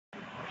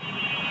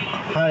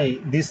Hi,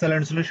 this is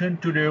Silent Solution.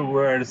 Today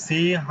we'll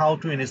see how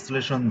to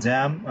installation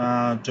XAMPP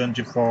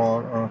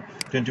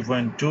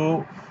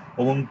 20.2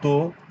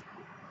 Ubuntu.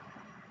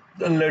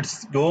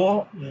 Let's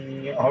go.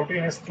 How to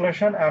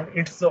installation, and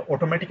it's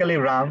automatically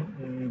run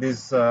in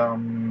this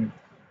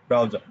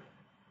browser.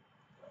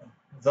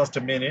 Just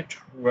a minute.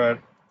 Wait.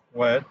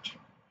 Where?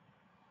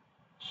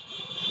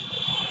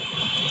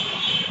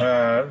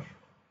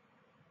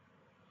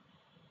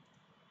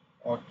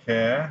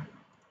 Okay.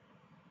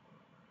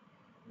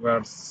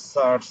 Where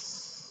search.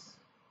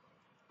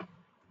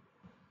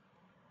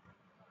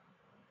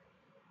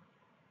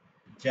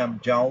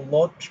 XAMPP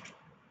download.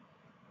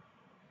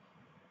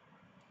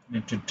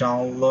 Need to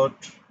download.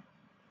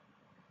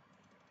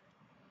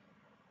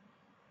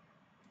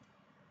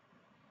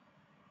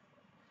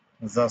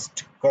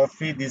 Just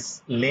copy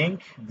this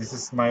link. This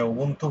is my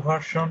Ubuntu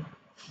version.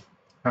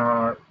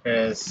 Here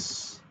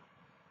is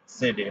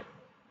cd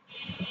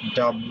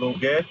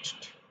wget,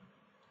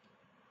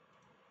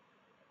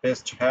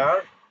 paste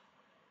here.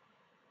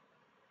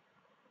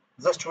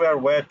 Just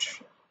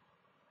wait.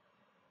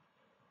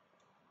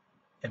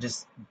 It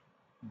is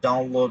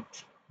download.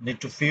 Need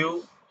to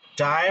few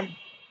time.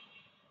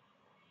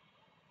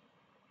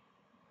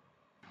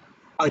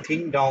 I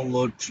think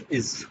download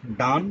is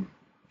done.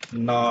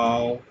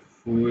 Now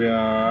we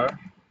are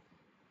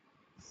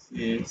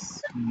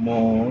is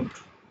mode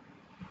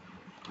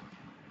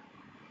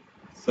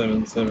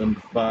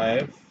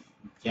 775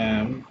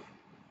 XAMPP.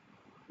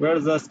 Where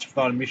just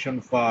permission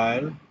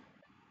file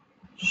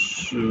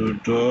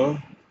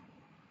sudo.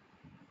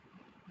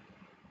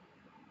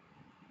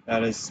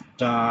 That is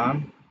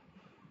done.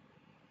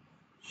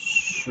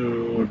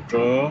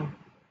 Sudo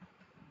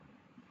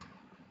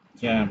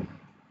XAMPP.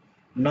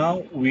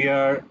 Now we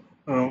are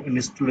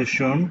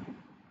installation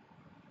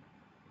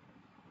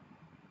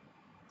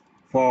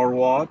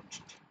forward.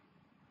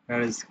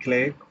 There is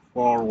click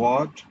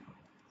forward.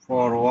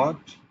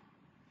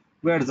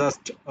 We are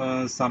just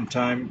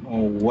sometime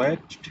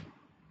wait.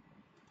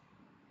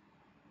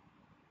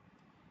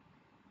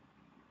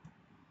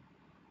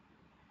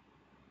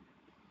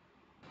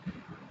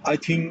 I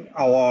think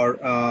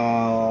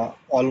our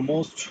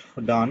almost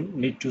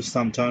done. Need to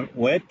sometime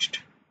wait.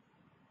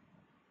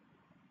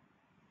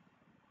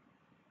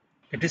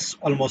 It is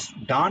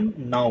almost done.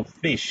 Now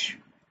finish.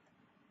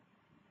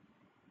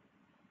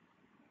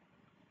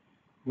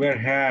 We're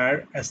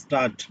here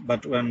start,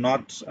 but we're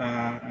not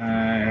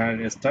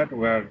here start.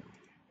 Where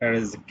here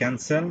is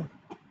cancel.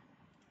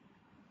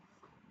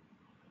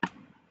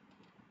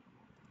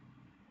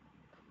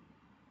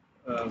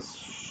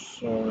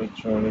 Sorry.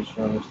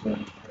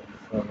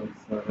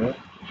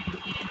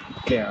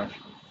 Okay.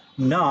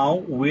 Now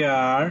we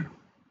are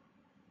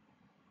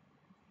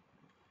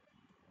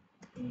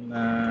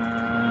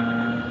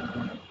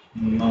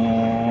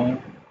no.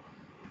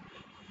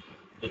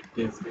 It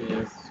is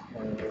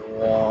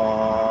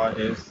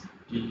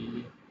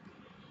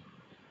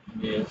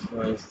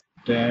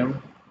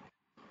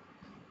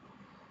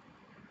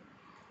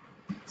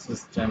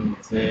system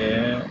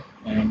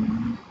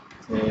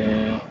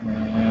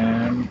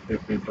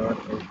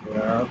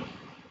xampp.service.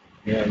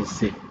 Here you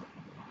see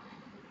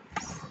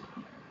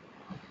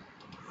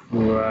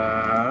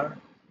where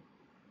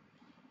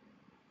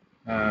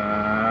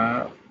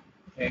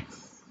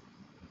x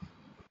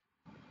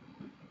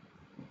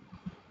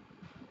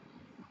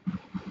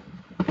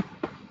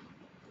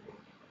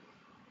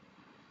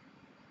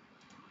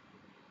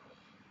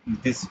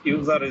this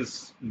user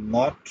is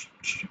not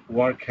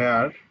work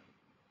here.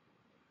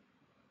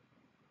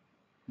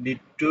 Need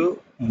to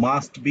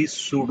must be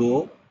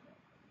sudo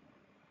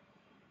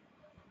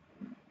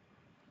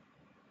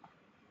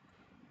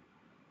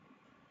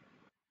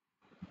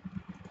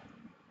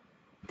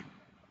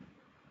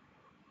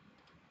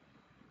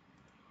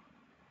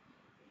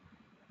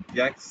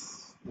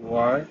x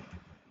y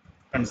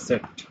and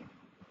set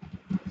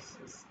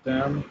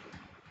system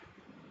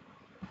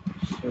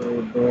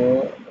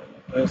sudo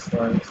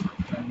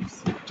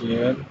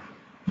systemctl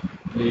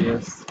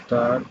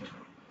restart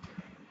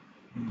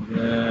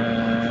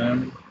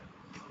then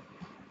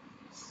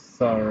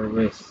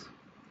service.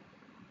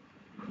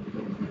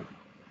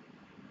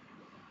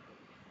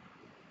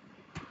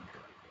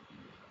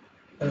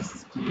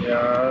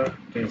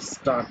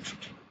 Start.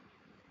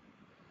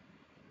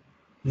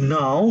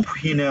 Now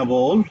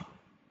enable.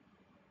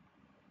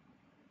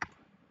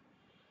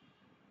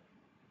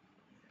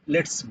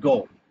 Let's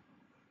go.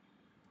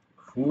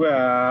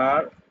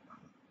 Where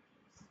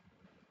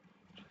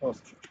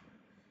host?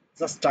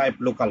 Just type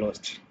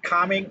localhost.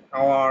 Coming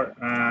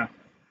our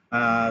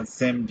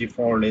same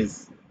default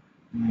is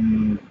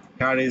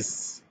here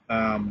is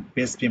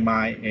basically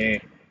my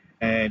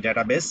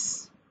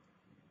database.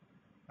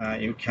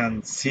 You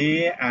can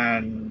see,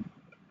 and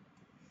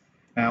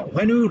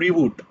when you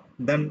reboot,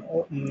 then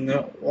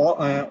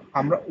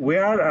we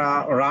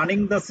are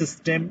running the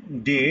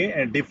system D.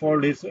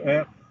 Default is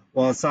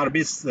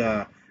service.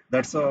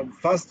 That's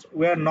first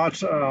we are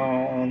not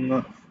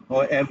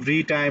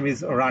every time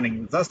is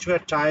running. Just where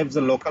types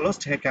the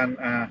localhost, you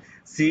can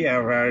see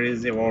where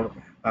is your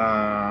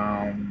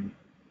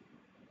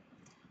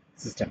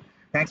system.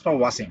 Thanks for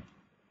watching.